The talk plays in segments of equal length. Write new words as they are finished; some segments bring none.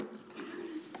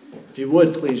If you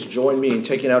would, please join me in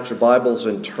taking out your Bibles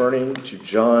and turning to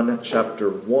John chapter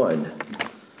 1.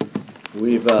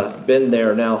 We've been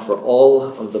there now for all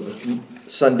of the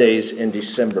Sundays in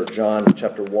December, John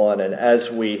chapter 1. And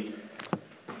as we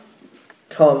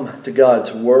come to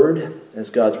God's Word, as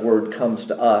God's Word comes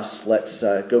to us, let's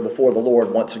go before the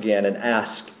Lord once again and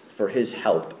ask for His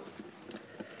help.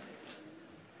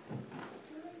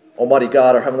 Almighty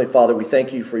God, our Heavenly Father, we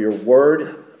thank you for your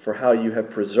Word, for how you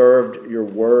have preserved your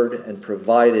Word and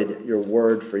provided your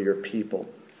Word for your people.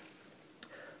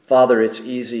 Father, it's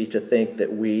easy to think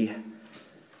that we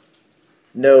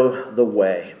know the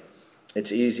way.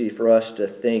 It's easy for us to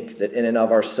think that in and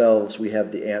of ourselves we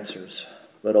have the answers.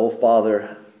 But, oh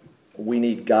Father, we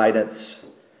need guidance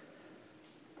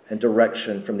and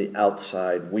direction from the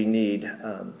outside. We need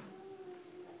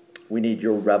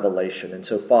your revelation. And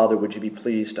so, Father, would you be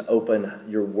pleased to open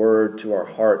your word to our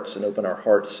hearts and open our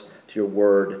hearts to your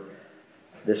word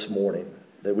this morning,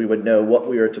 that we would know what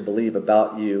we are to believe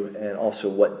about you and also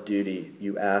what duty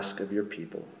you ask of your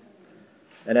people.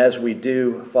 And as we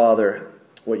do, Father,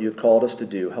 what you've called us to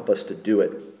do, help us to do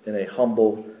it in a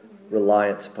humble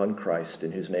reliance upon Christ,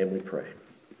 in whose name we pray.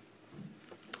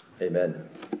 Amen.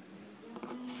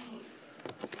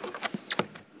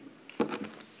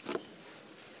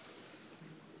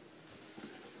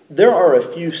 There are a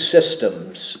few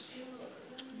systems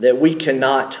that we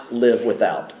cannot live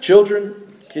without.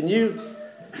 Children, can you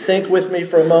think with me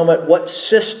for a moment? What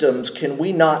systems can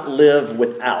we not live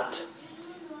without?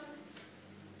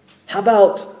 How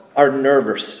about our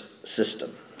nervous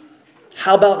system?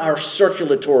 How about our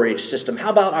circulatory system?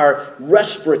 How about our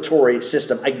respiratory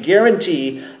system? I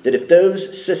guarantee that if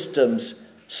those systems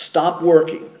stop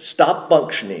working, stop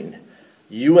functioning,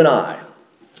 you and I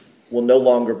will no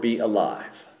longer be alive.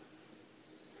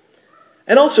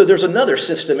 And also there's another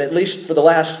system, at least for the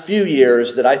last few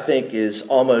years, that I think is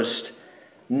almost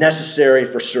necessary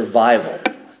for survival.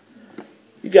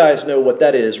 You guys know what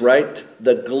that is, right?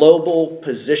 The Global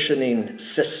Positioning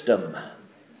System,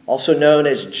 also known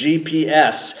as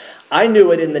GPS. I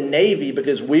knew it in the Navy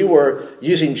because we were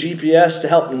using GPS to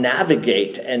help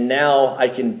navigate, and now I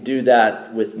can do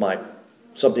that with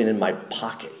something in my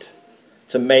pocket.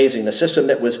 It's amazing. The system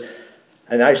that was,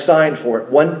 and I signed for it,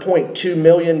 $1.2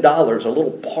 million, a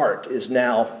little part, is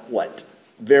now,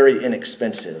 very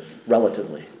inexpensive,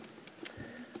 relatively,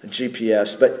 a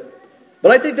GPS.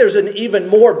 But I think there's an even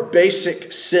more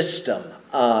basic system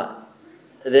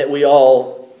that we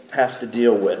all have to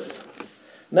deal with.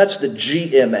 And that's the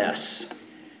GMS.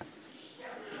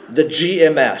 The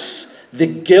GMS, the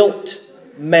Guilt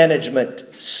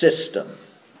Management System.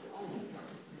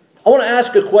 I want to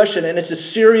ask a question, and it's a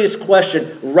serious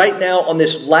question right now on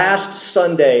this last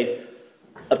Sunday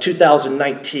of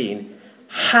 2019.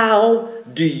 How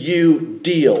do you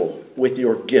deal with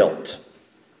your guilt?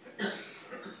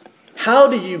 How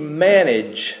do you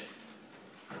manage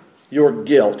your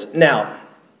guilt? Now,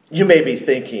 you may be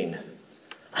thinking,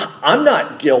 I'm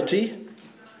not guilty.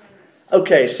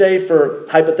 Okay, say for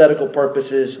hypothetical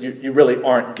purposes, you really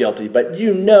aren't guilty, but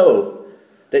you know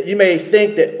that you may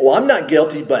think that, I'm not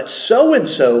guilty, but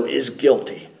so-and-so is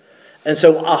guilty. And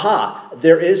so,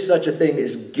 there is such a thing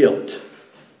as guilt.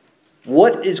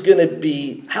 What is going to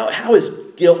be, how is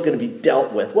guilt going to be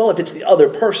dealt with? Well, if it's the other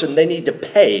person, they need to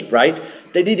pay, right?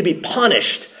 They need to be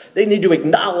punished. They need to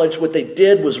acknowledge what they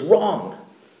did was wrong.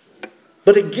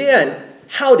 But again,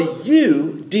 how do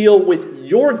you deal with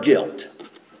your guilt?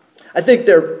 I think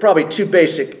there are probably two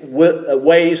basic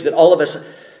ways that all of us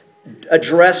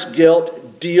address guilt,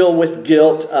 deal with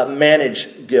guilt,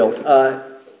 manage guilt.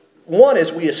 One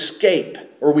is we escape,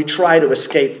 or we try to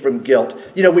escape from guilt.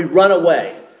 We run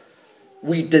away.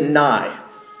 We deny.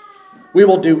 We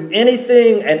will do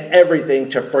anything and everything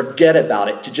to forget about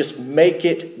it, to just make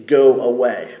it go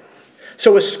away.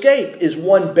 So escape is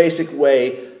one basic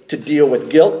way to deal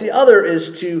with guilt. The other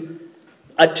is to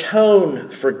atone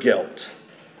for guilt,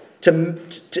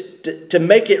 to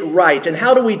make it right. And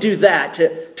how do we do that?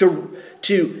 To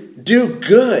do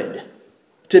good,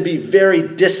 to be very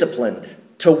disciplined,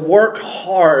 to work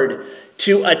hard,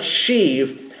 to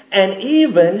achieve, and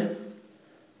even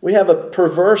we have a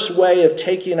perverse way of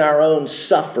taking our own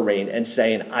suffering and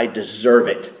saying, I deserve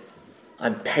it.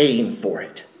 I'm paying for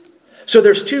it. So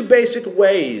there's two basic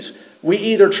ways. We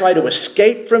either try to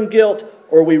escape from guilt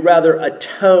or we rather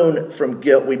atone from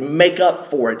guilt. We make up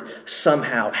for it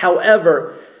somehow.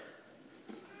 However,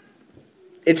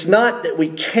 it's not that we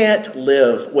can't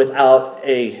live without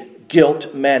a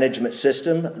guilt management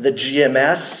system, the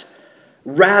GMS.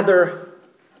 Rather,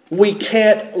 we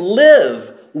can't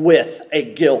live with a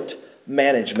guilt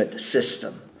management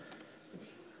system.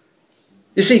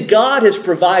 You see, God has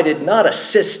provided not a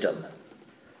system,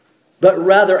 but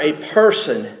rather a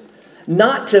person,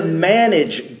 not to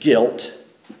manage guilt,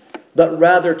 but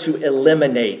rather to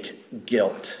eliminate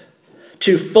guilt.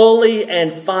 To fully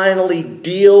and finally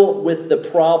deal with the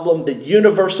problem, the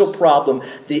universal problem,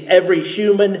 the every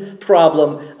human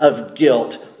problem of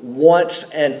guilt, once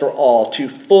and for all. To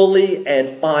fully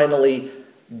and finally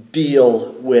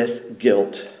deal with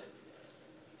guilt.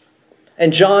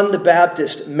 And John the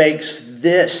Baptist makes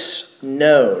this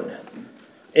known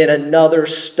in another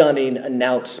stunning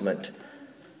announcement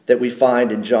that we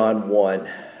find in John 1.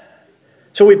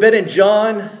 So we've been in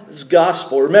John's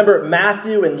Gospel. Remember,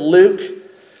 Matthew and Luke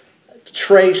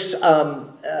trace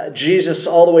Jesus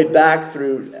all the way back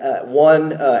through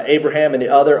one, Abraham, and the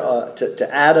other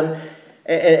to Adam.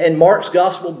 And Mark's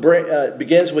Gospel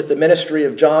begins with the ministry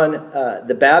of John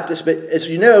the Baptist. But as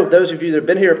you know, those of you that have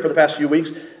been here for the past few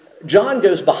weeks, John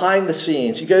goes behind the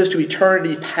scenes. He goes to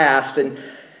eternity past.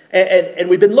 And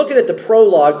we've been looking at the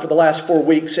prologue for the last 4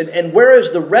 weeks. And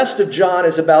whereas the rest of John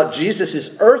is about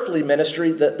Jesus' earthly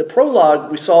ministry, the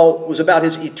prologue we saw was about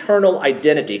his eternal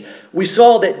identity. We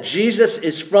saw that Jesus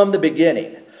is from the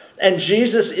beginning. And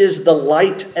Jesus is the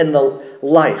light and the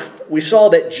life. We saw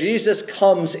that Jesus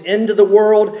comes into the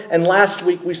world. And last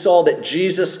week we saw that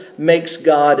Jesus makes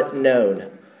God known.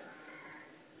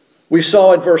 We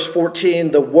saw in verse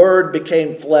 14, the Word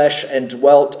became flesh and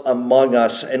dwelt among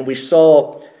us. And we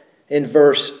saw in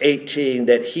verse 18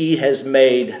 that he has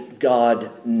made God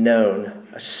known.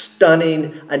 A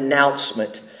stunning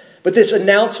announcement. But this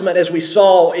announcement, as we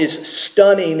saw, is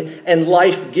stunning and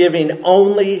life-giving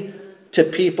only to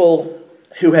people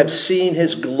who have seen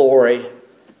his glory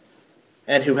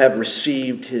and who have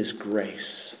received his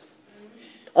grace.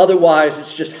 Otherwise,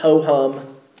 it's just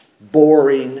ho-hum,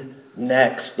 boring.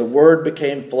 Next, the Word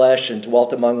became flesh and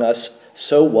dwelt among us.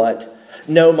 So what?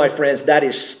 No, my friends, that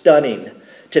is stunning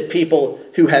to people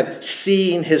who have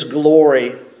seen his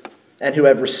glory and who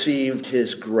have received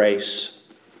his grace.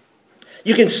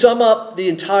 You can sum up the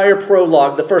entire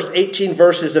prologue, the first 18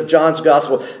 verses of John's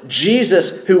Gospel.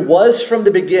 Jesus, who was from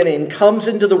the beginning, comes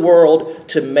into the world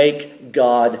to make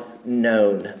God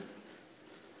known.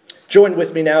 Join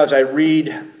with me now as I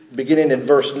read, beginning in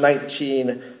verse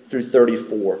 19 through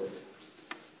 34.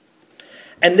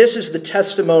 And this is the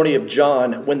testimony of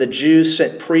John when the Jews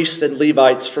sent priests and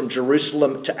Levites from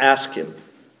Jerusalem to ask him,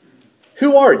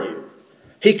 "Who are you?"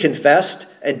 He confessed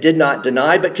and did not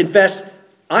deny, but confessed,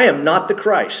 "I am not the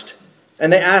Christ."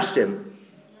 And they asked him,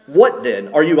 "What then?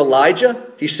 Are you Elijah?"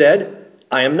 He said,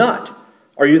 "I am not."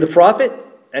 "Are you the prophet?"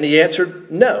 And he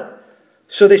answered, "No."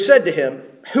 So they said to him,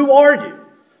 "Who are you?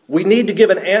 We need to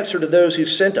give an answer to those who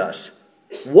sent us.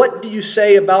 What do you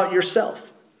say about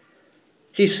yourself?"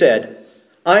 He said,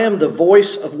 "I am the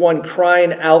voice of one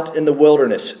crying out in the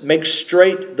wilderness, 'Make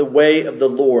straight the way of the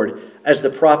Lord,' as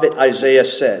the prophet Isaiah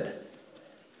said."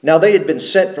 Now they had been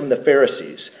sent from the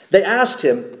Pharisees. They asked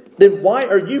him, "Then why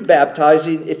are you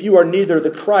baptizing if you are neither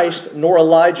the Christ, nor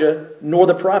Elijah, nor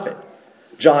the prophet?"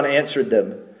 John answered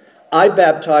them, "I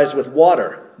baptize with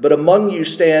water, but among you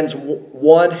stands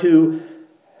one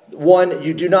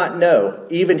you do not know,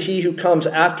 even he who comes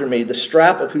after me, the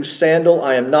strap of whose sandal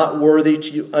I am not worthy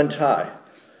to untie."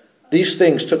 These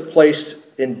things took place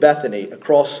in Bethany,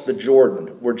 across the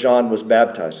Jordan, where John was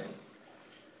baptizing.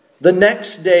 The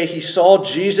next day he saw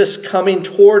Jesus coming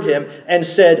toward him and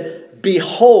said,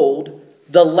 "Behold,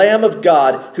 the Lamb of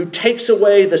God who takes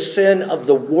away the sin of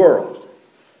the world.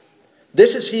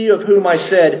 This is he of whom I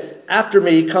said, 'After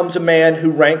me comes a man who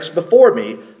ranks before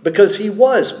me, because he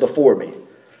was before me.'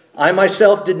 I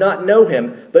myself did not know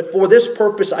him, but for this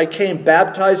purpose I came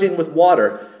baptizing with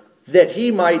water, that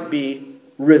he might be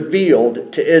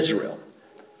revealed to Israel."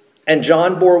 And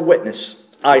John bore witness,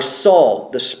 "I saw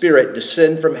the Spirit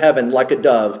descend from heaven like a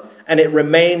dove, and it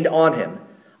remained on him.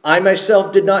 I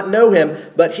myself did not know him,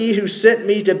 but he who sent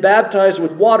me to baptize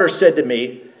with water said to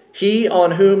me, 'He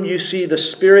on whom you see the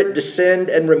Spirit descend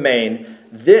and remain,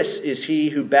 this is he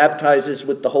who baptizes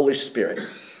with the Holy Spirit.'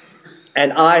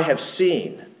 And I have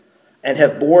seen and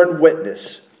have borne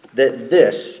witness that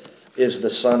this is the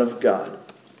Son of God."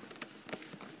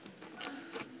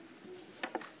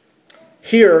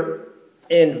 Here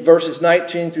in verses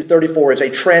 19 through 34 is a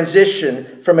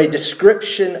transition from a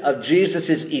description of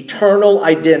Jesus' eternal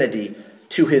identity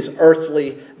to his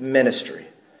earthly ministry.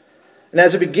 And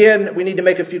as we begin, we need to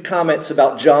make a few comments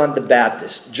about John the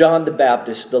Baptist. John the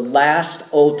Baptist, the last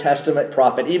Old Testament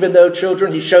prophet. Even though,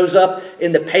 children, he shows up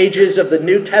in the pages of the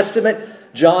New Testament,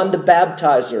 John the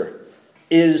Baptizer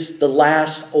is the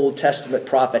last Old Testament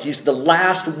prophet. He's the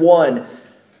last one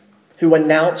who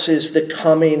announces the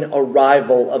coming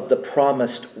arrival of the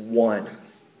promised one.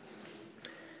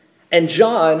 And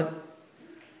John,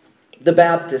 the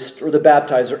Baptist or the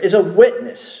baptizer, is a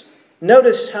witness.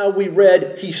 Notice how we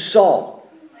read, he saw.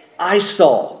 I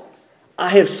saw. I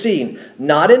have seen.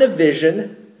 Not in a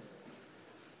vision.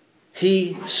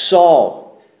 He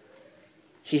saw.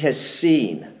 He has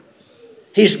seen.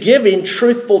 He's giving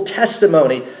truthful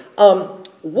testimony.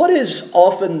 What is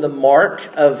often the mark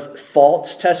of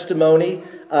false testimony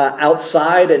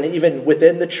outside and even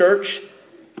within the church?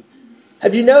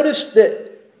 Have you noticed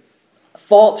that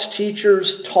false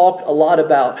teachers talk a lot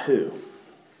about who?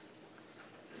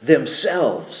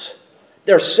 Themselves.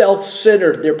 They're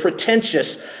self-centered. They're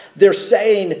pretentious. They're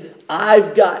saying,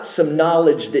 I've got some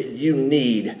knowledge that you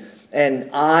need. And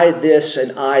I this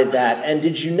and I that. And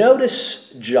did you notice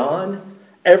John?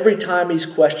 Every time he's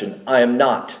questioned, I am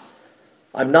not.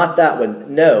 I'm not that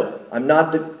one. No, I'm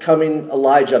not the coming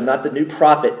Elijah. I'm not the new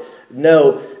prophet.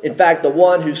 No, in fact, the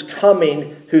one who's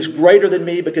coming, who's greater than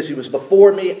me because he was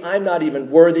before me, I'm not even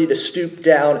worthy to stoop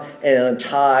down and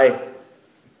untie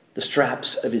the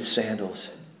straps of his sandals.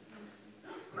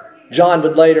 John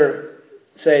would later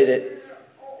say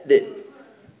that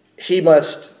he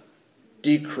must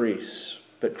decrease,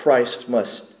 but Christ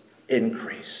must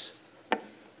increase.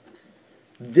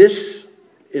 This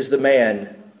is the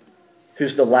man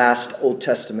who's the last Old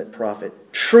Testament prophet.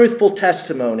 Truthful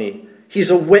testimony. He's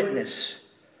a witness.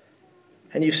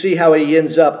 And you see how he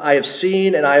ends up. I have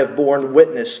seen and I have borne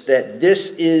witness that this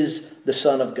is the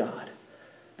Son of God.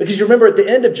 Because you remember at the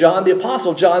end of John, the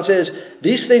Apostle John says,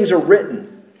 these things are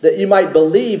written that you might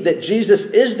believe that Jesus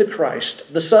is the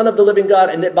Christ, the Son of the living God,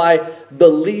 and that by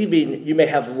believing you may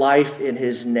have life in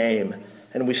his name.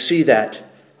 And we see that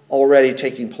already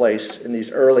taking place in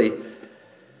these early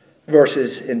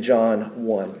verses in John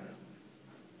 1.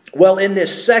 Well, in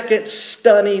this second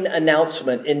stunning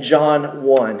announcement in John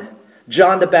 1,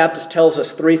 John the Baptist tells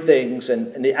us three things,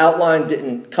 and the outline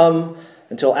didn't come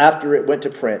until after it went to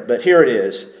print. But here it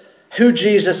is. Who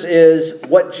Jesus is,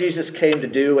 what Jesus came to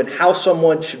do, and how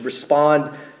someone should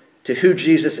respond to who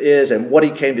Jesus is and what he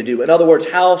came to do. In other words,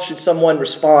 how should someone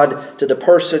respond to the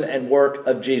person and work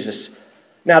of Jesus?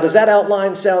 Now, does that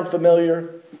outline sound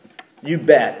familiar? You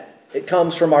bet. It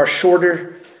comes from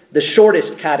the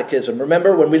shortest catechism.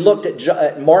 Remember when we looked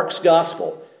at Mark's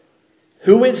gospel?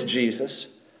 Who is Jesus?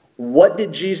 What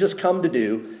did Jesus come to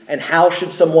do? And how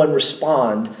should someone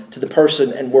respond to the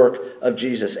person and work of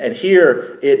Jesus? And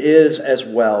here it is as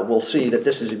well. We'll see that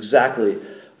this is exactly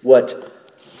what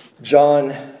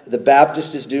John the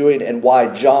Baptist is doing and why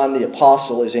John the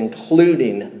Apostle is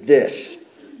including this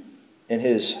in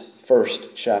his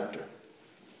first chapter.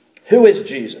 Who is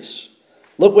Jesus?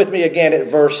 Look with me again at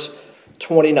verse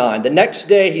 29. The next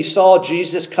day he saw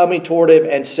Jesus coming toward him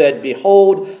and said,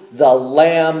 "Behold, the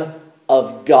Lamb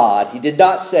of God." He did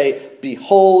not say,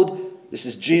 "Behold, this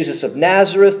is Jesus of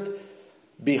Nazareth.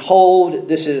 Behold,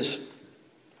 this is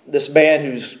this man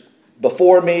who's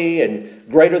before me and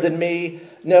greater than me."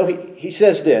 No, he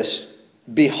says this,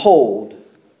 "Behold,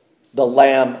 the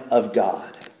Lamb of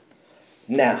God."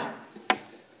 Now,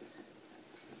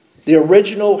 the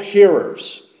original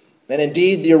hearers, and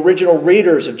indeed the original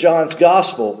readers of John's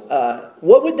Gospel,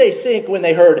 what would they think when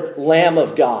they heard Lamb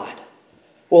of God?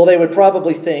 Well, they would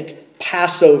probably think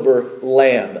Passover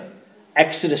lamb.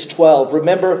 Exodus 12.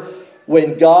 Remember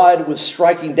when God was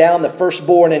striking down the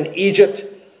firstborn in Egypt,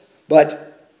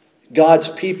 but God's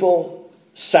people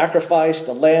sacrificed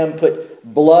a lamb, put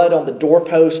blood on the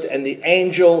doorpost, and the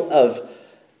angel of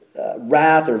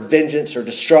wrath or vengeance or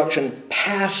destruction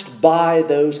passed by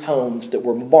those homes that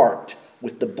were marked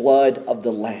with the blood of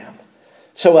the lamb.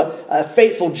 So a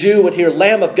faithful Jew would hear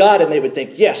Lamb of God and they would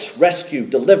think, yes, rescue,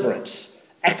 deliverance,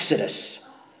 Exodus.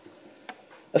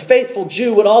 A faithful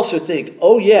Jew would also think,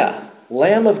 oh yeah,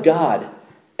 Lamb of God,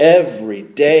 every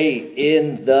day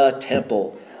in the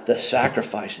temple, the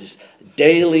sacrifices,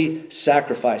 daily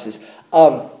sacrifices.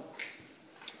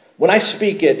 When I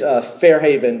speak at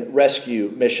Fairhaven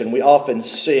Rescue Mission, we often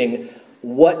sing,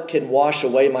 "What can wash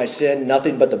away my sin?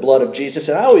 Nothing but the blood of Jesus."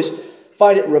 And I always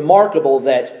find it remarkable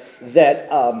that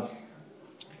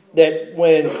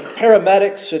when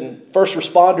paramedics and first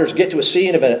responders get to a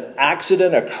scene of an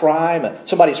accident, a crime,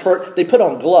 somebody's hurt, they put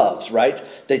on gloves, right?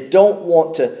 They don't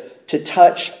want to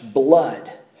touch blood.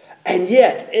 And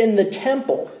yet, in the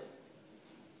temple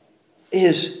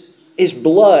is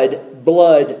blood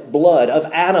of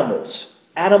animals,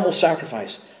 animal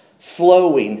sacrifice,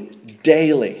 flowing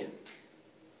daily.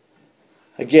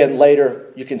 Again, later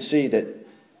you can see that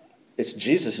it's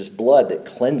Jesus' blood that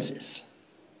cleanses.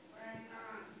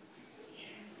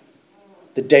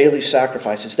 The daily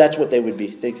sacrifices, that's what they would be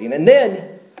thinking. And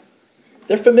then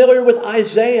They're familiar with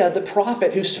Isaiah, the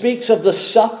prophet, who speaks of the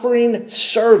suffering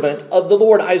servant of the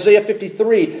Lord, Isaiah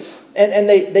 53. And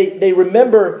they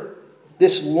remember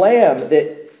this lamb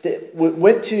that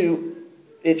went to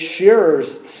its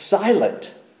shearers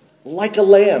silent, like a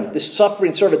lamb, this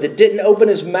suffering servant that didn't open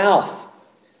his mouth,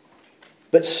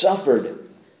 but suffered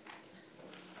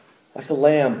like a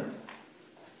lamb.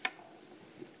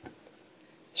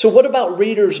 So what about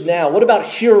readers now? What about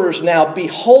hearers now?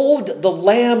 Behold the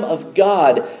Lamb of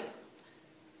God.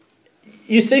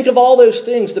 You think of all those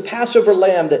things, the Passover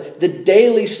lamb, the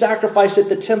daily sacrifice at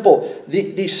the temple,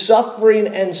 the suffering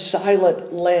and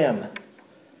silent lamb.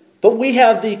 But we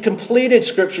have the completed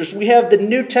scriptures. We have the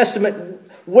New Testament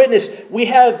witness. We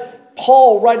have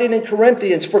Paul writing in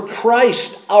Corinthians, for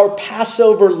Christ, our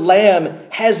Passover lamb,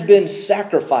 has been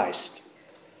sacrificed.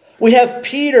 We have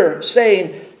Peter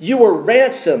saying, you were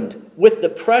ransomed with the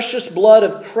precious blood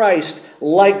of Christ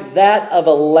like that of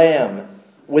a lamb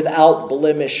without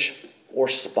blemish or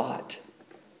spot.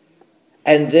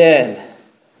 And then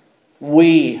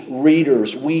we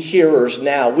readers, we hearers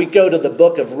now, we go to the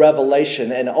book of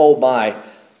Revelation and oh my,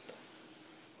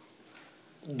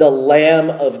 the Lamb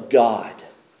of God.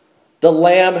 The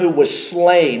Lamb who was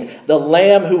slain, the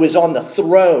Lamb who is on the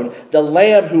throne, the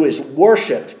Lamb who is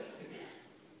worshipped.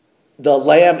 The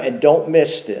Lamb, and don't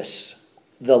miss this,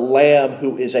 the Lamb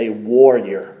who is a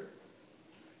warrior.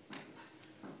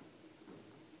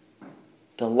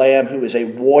 The Lamb who is a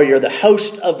warrior, the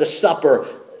host of the supper,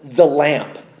 the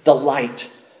lamp, the light.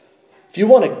 If you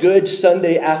want a good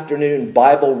Sunday afternoon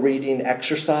Bible reading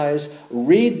exercise,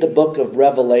 read the book of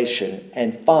Revelation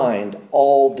and find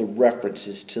all the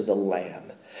references to the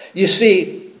Lamb. You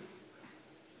see,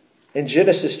 in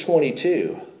Genesis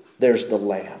 22, there's the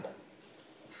Lamb.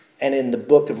 And in the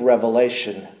book of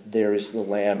Revelation, there is the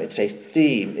Lamb. It's a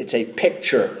theme. It's a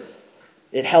picture.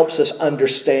 It helps us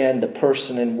understand the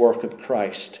person and work of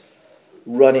Christ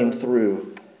running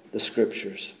through the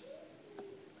Scriptures.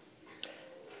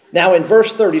 Now in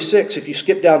verse 36, if you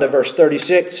skip down to verse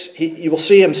 36, you will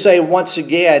see him say once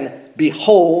again,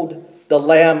 behold the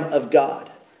Lamb of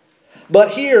God.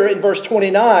 But here in verse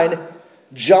 29,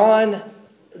 John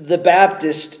the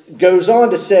Baptist goes on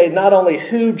to say not only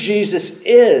who Jesus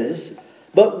is,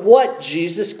 but what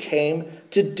Jesus came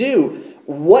to do.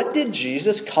 What did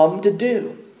Jesus come to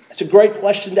do? It's a great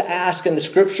question to ask, and the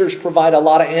Scriptures provide a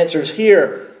lot of answers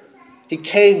here. He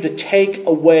came to take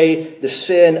away the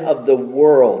sin of the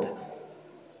world.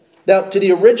 Now, to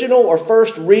the original or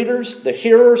first readers, the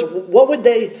hearers, what would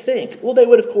they think? Well, they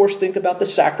would, of course, think about the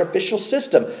sacrificial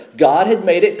system. God had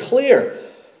made it clear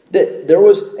that there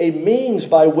was a means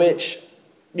by which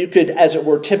you could, as it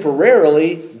were,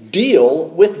 temporarily deal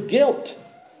with guilt.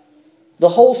 The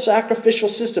whole sacrificial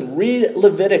system. Read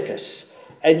Leviticus,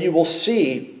 and you will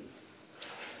see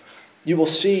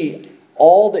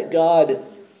all that God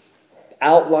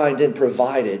outlined and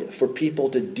provided for people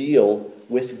to deal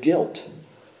with guilt.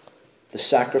 The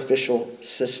sacrificial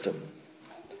system.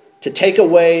 To take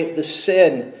away the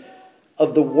sin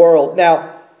of the world.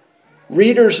 Now,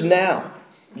 readers now,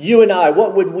 you and I,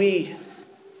 what would we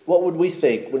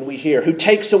think when we hear who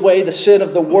takes away the sin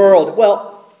of the world?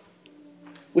 Well,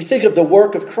 we think of the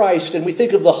work of Christ, and we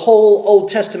think of the whole Old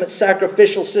Testament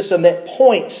sacrificial system that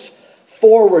points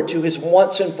forward to his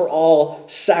once and for all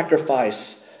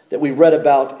sacrifice that we read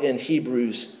about in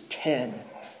Hebrews 10.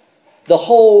 The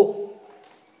whole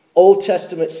Old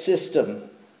Testament system,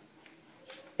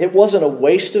 it wasn't a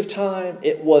waste of time.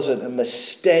 It wasn't a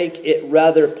mistake. It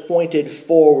rather pointed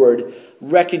forward,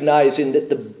 recognizing that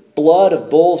the blood of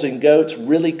bulls and goats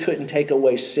really couldn't take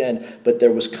away sin, but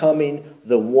there was coming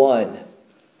the one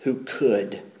who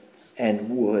could and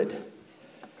would.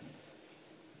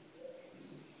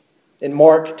 In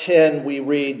Mark 10, we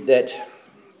read that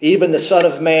even the Son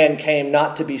of Man came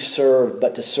not to be served,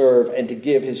 but to serve and to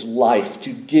give his life,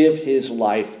 to give his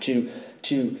life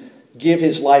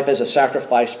as a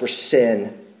sacrifice for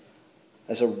sin,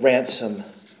 as a ransom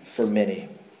for many.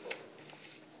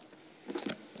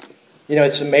 You know,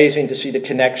 it's amazing to see the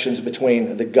connections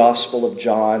between the Gospel of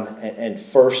John and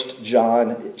 1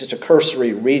 John. Just a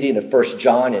cursory reading of 1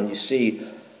 John, and you see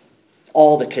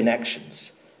all the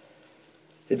connections.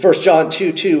 In 1 John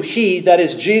 2:2, he, that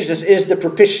is Jesus, is the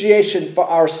propitiation for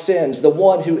our sins, the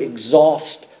one who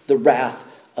exhausts the wrath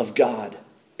of God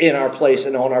in our place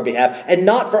and on our behalf. And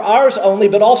not for ours only,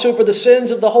 but also for the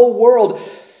sins of the whole world.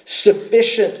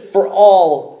 Sufficient for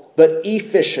all, but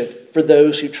efficient for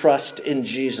those who trust in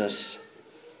Jesus.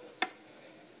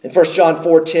 In 1 John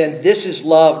 4:10, this is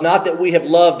love, not that we have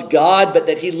loved God, but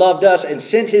that he loved us and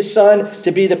sent his Son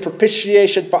to be the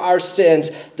propitiation for our sins,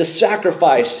 the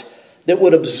sacrifice that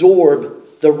would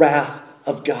absorb the wrath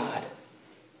of God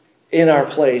in our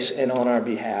place and on our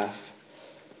behalf.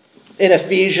 In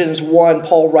Ephesians 1,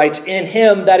 Paul writes, "In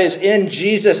him," that is in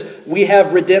Jesus, "we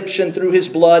have redemption through his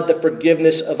blood, the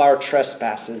forgiveness of our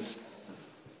trespasses."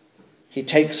 He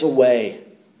takes away,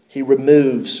 he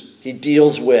removes, he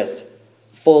deals with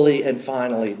fully and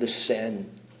finally the sin.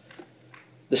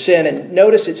 The sin, and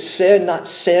notice it's sin, not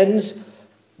sins,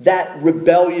 that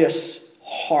rebellious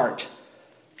heart.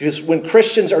 Because when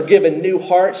Christians are given new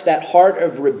hearts, that heart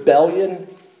of rebellion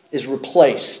is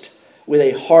replaced with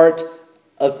a heart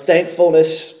of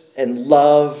thankfulness and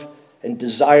love and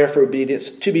desire for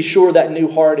obedience. To be sure, that new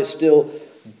heart is still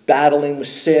battling with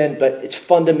sin, but it's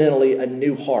fundamentally a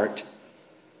new heart.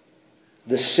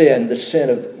 The sin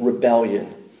of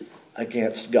rebellion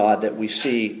against God that we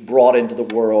see brought into the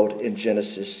world in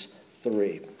Genesis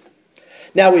 3.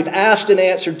 Now, we've asked and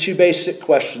answered two basic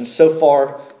questions. So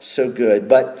far, so good.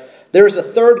 But there is a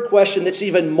third question that's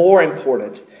even more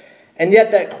important. And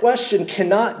yet that question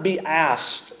cannot be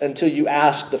asked until you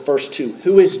ask the first two.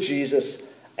 Who is Jesus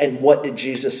and what did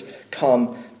Jesus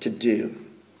come to do?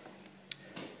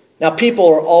 Now, people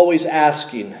are always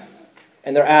asking,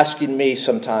 and they're asking me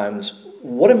sometimes,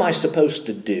 what am I supposed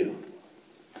to do?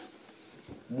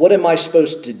 What am I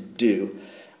supposed to do?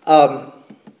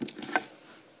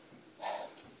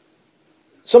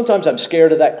 Sometimes I'm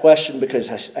scared of that question because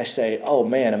I say, oh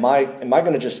man, am I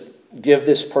going to just give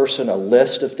this person a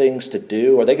list of things to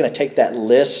do? Are they going to take that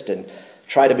list and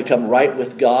try to become right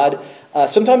with God?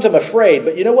 Sometimes I'm afraid,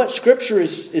 but you know what? Scripture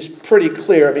is pretty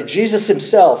clear. I mean, Jesus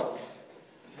himself,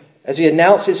 as he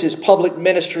announces his public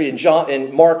ministry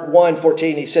in Mark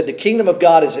 1:14, he said, "The kingdom of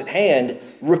God is at hand.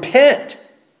 Repent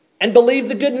and believe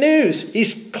the good news."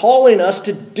 He's calling us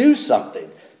to do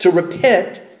something, to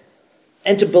repent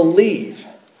and to believe.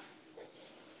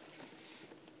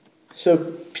 So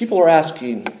people are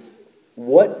asking,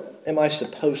 what am I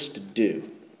supposed to do?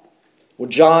 Well,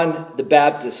 John the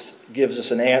Baptist gives us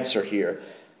an answer here.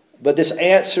 But this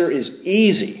answer is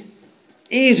easy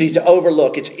to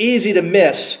overlook. It's easy to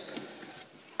miss.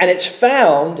 And it's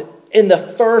found in the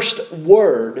first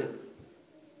word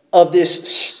of this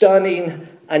stunning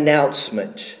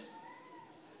announcement.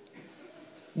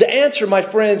 The answer, my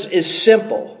friends, is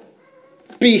simple.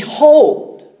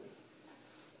 Behold,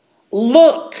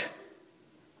 look,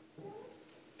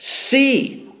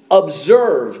 see,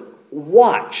 observe,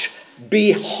 watch,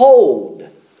 behold.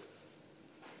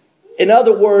 In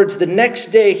other words, the next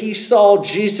day he saw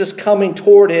Jesus coming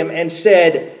toward him and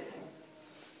said,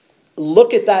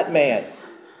 look at that man.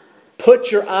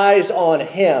 Put your eyes on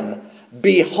him.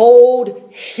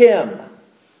 Behold him.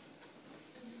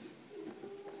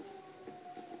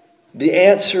 The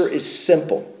answer is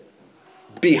simple.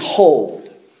 Behold.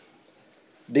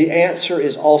 The answer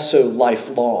is also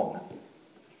lifelong.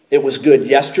 It was good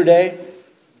yesterday.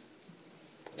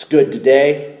 It's good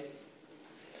today.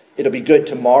 It'll be good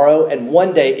tomorrow. And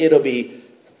one day it'll be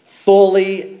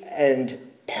fully and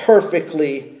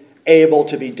perfectly able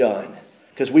to be done.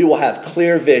 Because we will have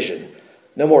clear vision.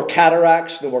 No more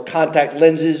cataracts, no more contact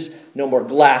lenses, no more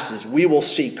glasses. We will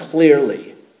see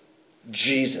clearly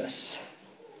Jesus.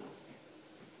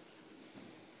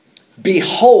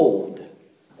 Behold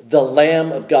the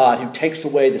Lamb of God who takes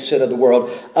away the sin of the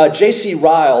world. J.C.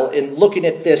 Ryle, in looking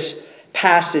at this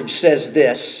passage, says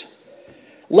this: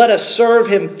 let us serve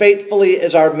him faithfully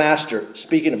as our master.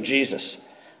 Speaking of Jesus.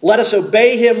 Let us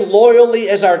obey him loyally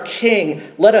as our king.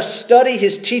 Let us study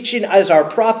his teaching as our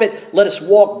prophet. Let us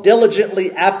walk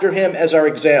diligently after him as our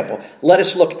example. Let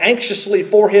us look anxiously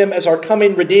for him as our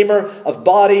coming Redeemer of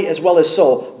body as well as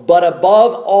soul. But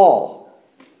above all,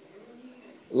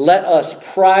 let us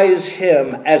prize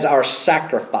him as our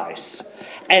sacrifice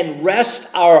and rest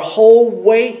our whole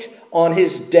weight on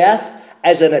his death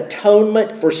as an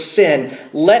atonement for sin.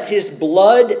 Let his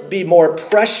blood be more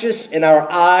precious in our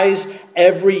eyes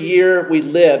every year we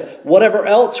live. Whatever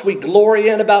else we glory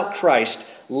in about Christ,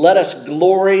 let us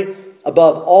glory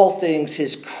above all things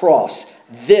his cross.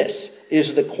 This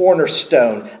is the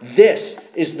cornerstone. This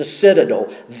is the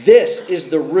citadel. This is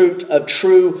the root of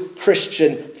true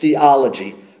Christian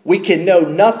theology. We can know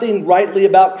nothing rightly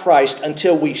about Christ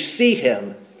until we see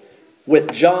him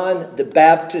with John the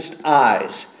Baptist's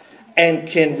eyes and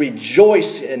can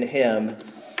rejoice in him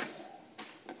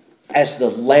as the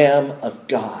Lamb of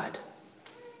God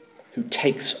who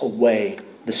takes away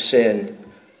the sin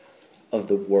of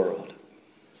the world.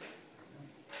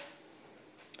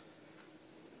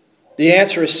 The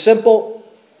answer is simple,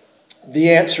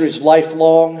 the answer is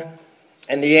lifelong,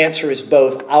 and the answer is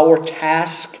both our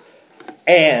task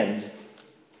and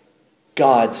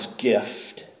God's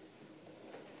gift.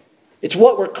 It's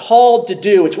what we're called to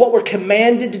do. It's what we're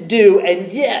commanded to do.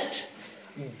 And yet,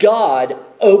 God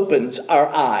opens our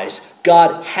eyes.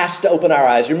 God has to open our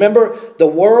eyes. Remember, the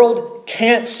world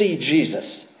can't see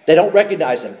Jesus. They don't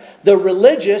recognize him. The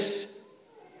religious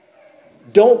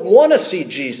don't want to see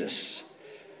Jesus.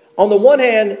 On the one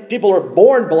hand, people are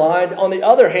born blind. On the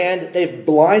other hand, they've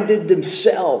blinded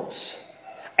themselves.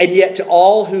 And yet to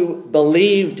all who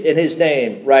believed in his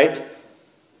name, right?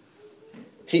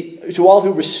 To all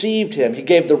who received him, he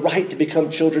gave the right to become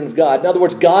children of God. In other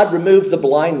words, God removed the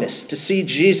blindness to see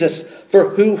Jesus for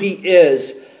who he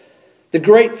is. The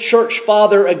great church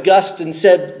father Augustine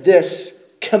said this: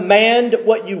 command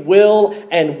what you will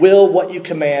and will what you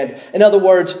command. In other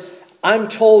words, I'm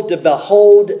told to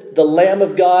behold the Lamb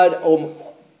of God.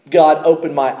 Oh, God,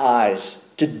 open my eyes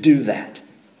to do that.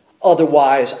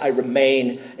 Otherwise, I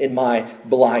remain in my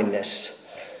blindness.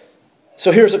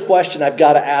 So here's a question I've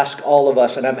got to ask all of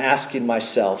us, and I'm asking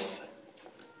myself.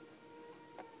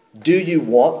 Do you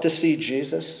want to see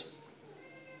Jesus?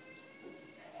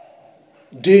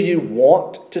 Do you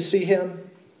want to see him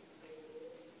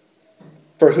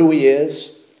for who he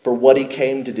is, for what he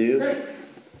came to do?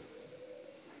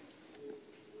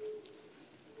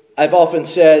 I've often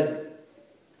said,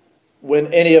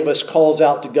 when any of us calls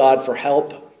out to God for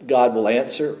help, God will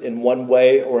answer in one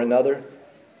way or another.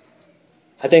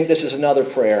 I think this is another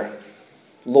prayer.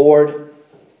 Lord,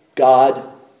 God,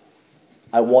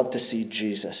 I want to see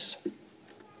Jesus.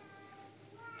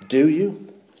 Do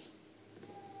you?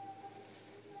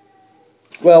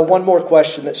 Well, one more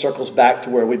question that circles back to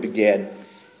where we began.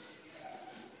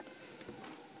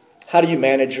 How do you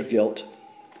manage your guilt?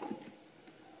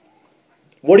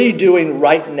 What are you doing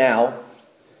right now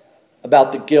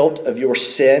about the guilt of your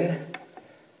sin?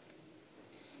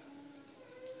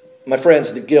 My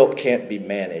friends, the guilt can't be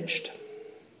managed.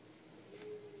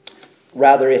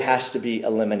 Rather, it has to be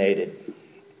eliminated.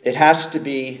 It has to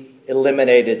be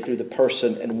eliminated through the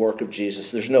person and work of Jesus.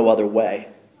 There's no other way.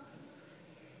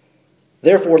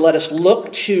 Therefore, let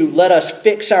us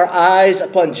fix our eyes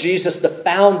upon Jesus, the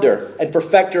founder and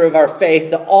perfecter of our faith,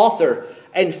 the author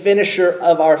and finisher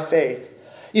of our faith.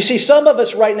 You see, some of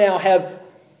us right now have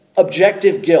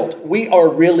objective guilt. We are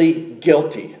really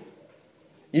guilty.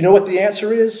 You know what the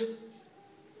answer is?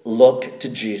 Look to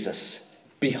Jesus.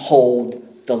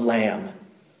 Behold the Lamb.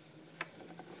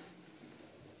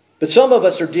 But some of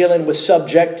us are dealing with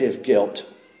subjective guilt.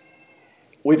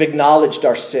 We've acknowledged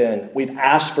our sin. We've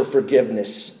asked for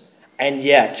forgiveness. And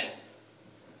yet,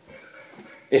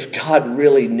 if God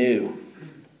really knew,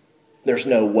 there's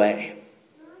no way.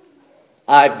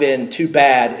 I've been too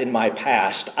bad in my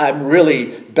past. I'm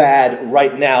really bad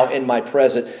right now in my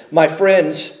present. My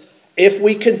friends, if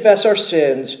we confess our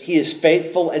sins, he is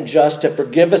faithful and just to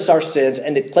forgive us our sins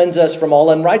and to cleanse us from all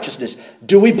unrighteousness.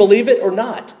 Do we believe it or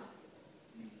not?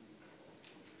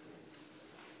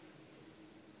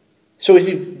 So if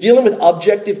you're dealing with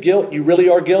objective guilt, you really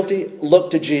are guilty, look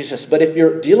to Jesus. But if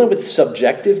you're dealing with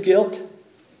subjective guilt,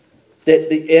 that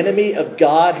the enemy of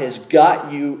God has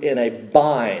got you in a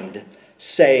bind,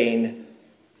 saying,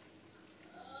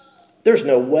 there's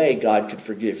no way God could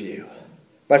forgive you.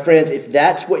 My friends, if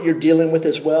that's what you're dealing with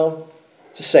as well,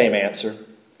 it's the same answer.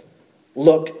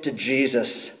 Look to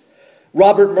Jesus.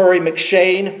 Robert Murray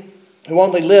McCheyne, who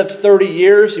only lived 30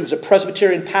 years, he was a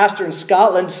Presbyterian pastor in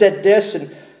Scotland, said this,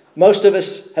 and most of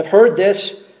us have heard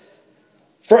this: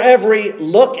 for every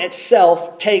look at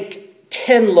self, take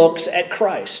 10 looks at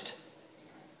Christ.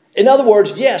 In other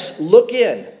words, yes, look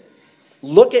in.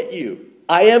 Look at you.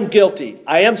 I am guilty.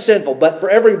 I am sinful. But for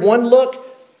every one look,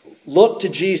 look to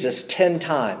Jesus 10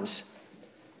 times.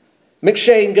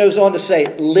 McCheyne goes on to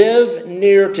say, live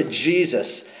near to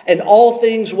Jesus, and all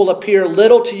things will appear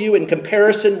little to you in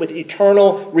comparison with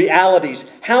eternal realities.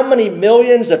 How many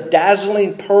millions of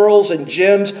dazzling pearls and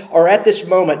gems are at this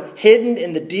moment hidden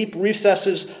in the deep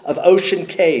recesses of ocean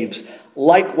caves?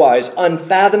 Likewise,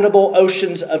 unfathomable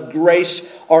oceans of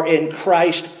grace are in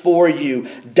Christ for you.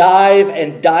 Dive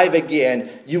and dive again.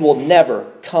 You will never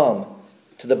come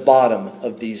to the bottom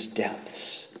of these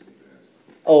depths.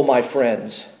 Oh, my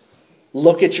friends,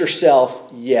 look at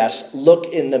yourself, yes. Look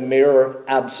in the mirror,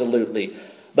 absolutely.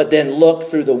 But then look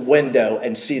through the window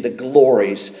and see the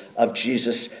glories of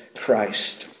Jesus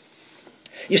Christ.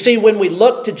 You see, when we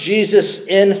look to Jesus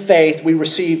in faith, we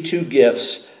receive two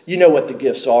gifts. You know what the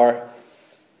gifts are: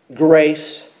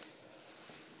 grace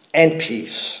and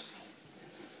peace.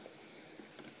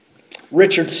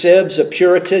 Richard Sibbes, a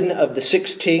Puritan of the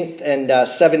 16th and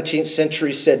 17th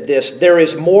century, said this: there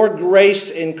is more grace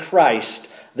in Christ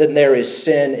than there is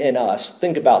sin in us.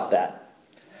 Think about that.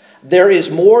 There is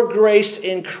more grace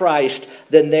in Christ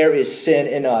than there is sin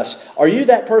in us. Are you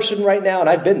that person right now? And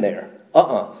I've been there.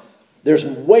 There's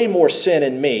way more sin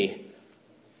in me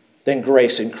than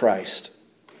grace in Christ.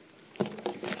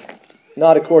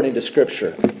 Not according to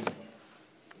Scripture.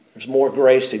 There's more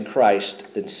grace in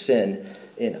Christ than sin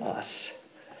in us.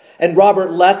 And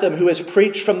Robert Letham, who has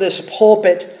preached from this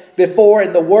pulpit before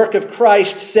in the work of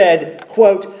Christ, said,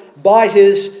 quote, "By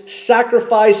his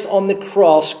sacrifice on the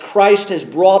cross, Christ has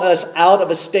brought us out of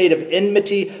a state of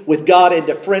enmity with God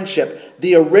into friendship.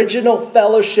 The original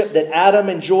fellowship that Adam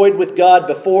enjoyed with God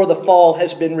before the fall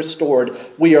has been restored.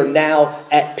 We are now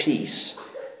at peace."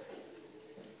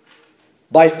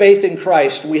 By faith in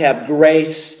Christ, we have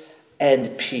grace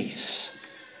and peace.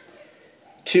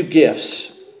 Two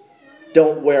gifts.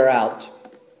 Don't wear out.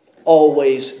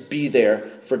 Always be there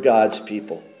for God's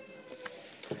people.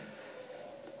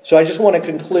 So I just want to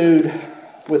conclude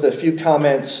with a few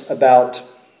comments about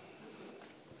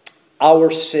our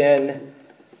sin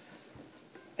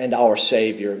and our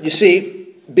Savior. You see,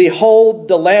 behold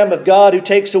the Lamb of God who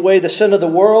takes away the sin of the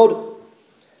world,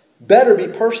 better be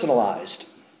personalized.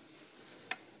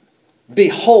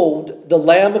 Behold the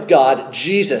Lamb of God,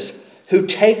 Jesus, who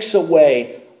takes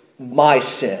away my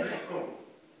sin.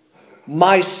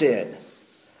 My sin.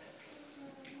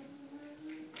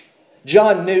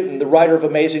 John Newton, the writer of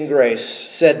Amazing Grace,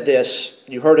 said this.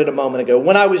 You heard it a moment ago.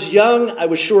 "When I was young, I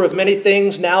was sure of many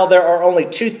things. Now there are only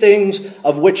two things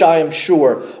of which I am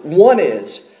sure. One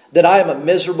is that I am a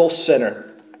miserable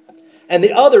sinner. And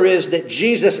the other is that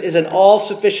Jesus is an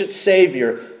all-sufficient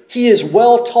Savior. He is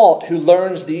well taught who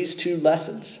learns these two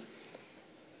lessons."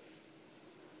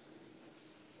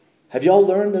 Have y'all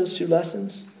learned those two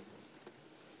lessons?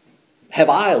 Have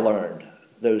I learned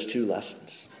those two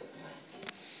lessons?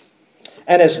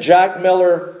 And as Jack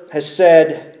Miller has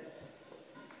said,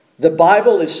 the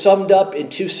Bible is summed up in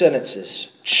two sentences.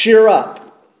 Cheer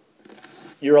up.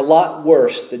 You're a lot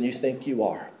worse than you think you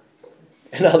are.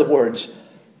 In other words,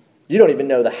 you don't even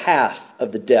know the half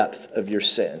of the depth of your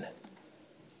sin.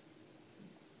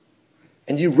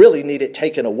 And you really need it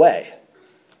taken away.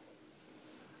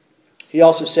 He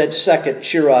also said, second,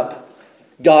 cheer up.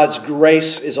 God's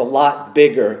grace is a lot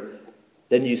bigger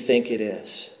than you think it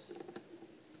is.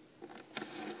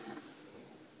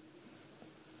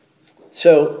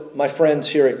 So, my friends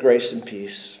here at Grace and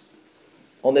Peace,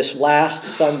 on this last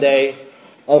Sunday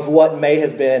of what may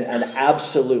have been an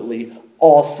absolutely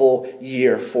awful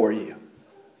year for you.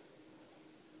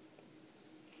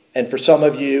 And for some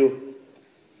of you,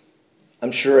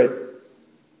 I'm sure it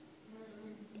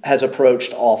has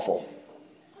approached awful.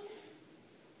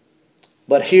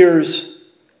 But here's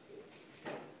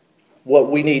what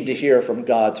we need to hear from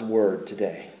God's Word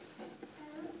today.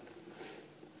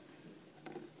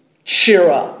 Cheer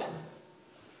up.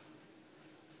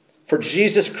 For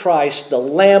Jesus Christ, the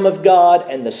Lamb of God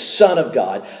and the Son of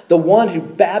God, the one who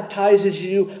baptizes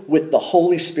you with the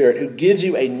Holy Spirit, who gives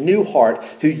you a new heart,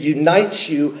 who unites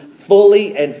you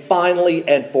fully and finally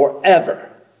and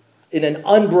forever in an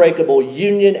unbreakable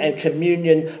union and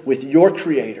communion with your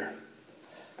Creator.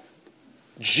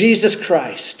 Jesus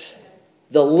Christ,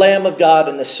 the Lamb of God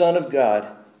and the Son of God,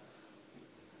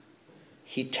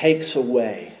 He takes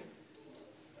away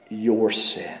your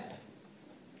sin.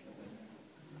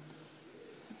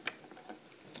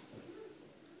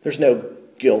 There's no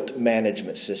guilt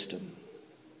management system.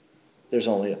 There's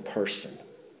only a person.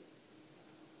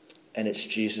 And it's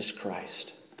Jesus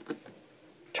Christ.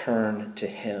 Turn to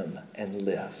Him and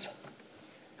live.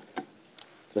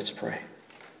 Let's pray.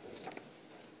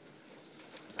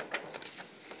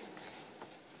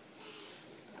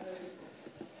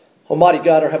 Almighty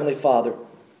God, our Heavenly Father,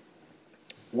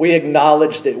 we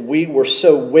acknowledge that we were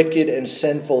so wicked and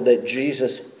sinful that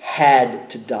Jesus had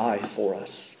to die for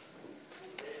us.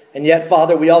 And yet,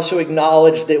 Father, we also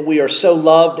acknowledge that we are so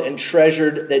loved and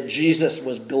treasured that Jesus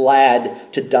was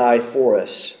glad to die for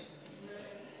us.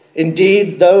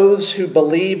 Indeed, those who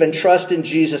believe and trust in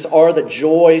Jesus are the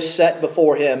joy set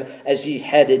before Him as He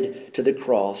headed to the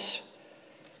cross.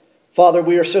 Father,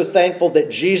 we are so thankful that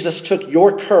Jesus took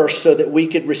your curse so that we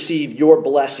could receive your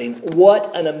blessing.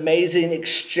 What an amazing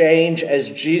exchange, as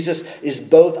Jesus is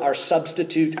both our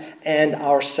substitute and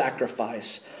our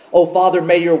sacrifice. Oh, Father,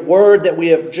 may your word that we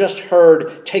have just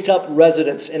heard take up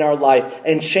residence in our life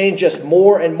and change us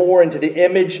more and more into the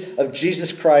image of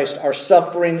Jesus Christ, our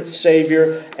suffering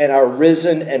Savior and our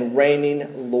risen and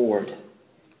reigning Lord.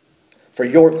 For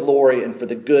your glory and for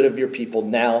the good of your people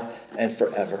now and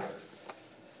forever.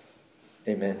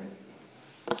 Amen.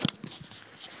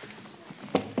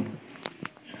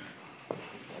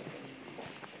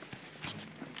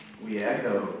 We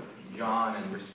echo John and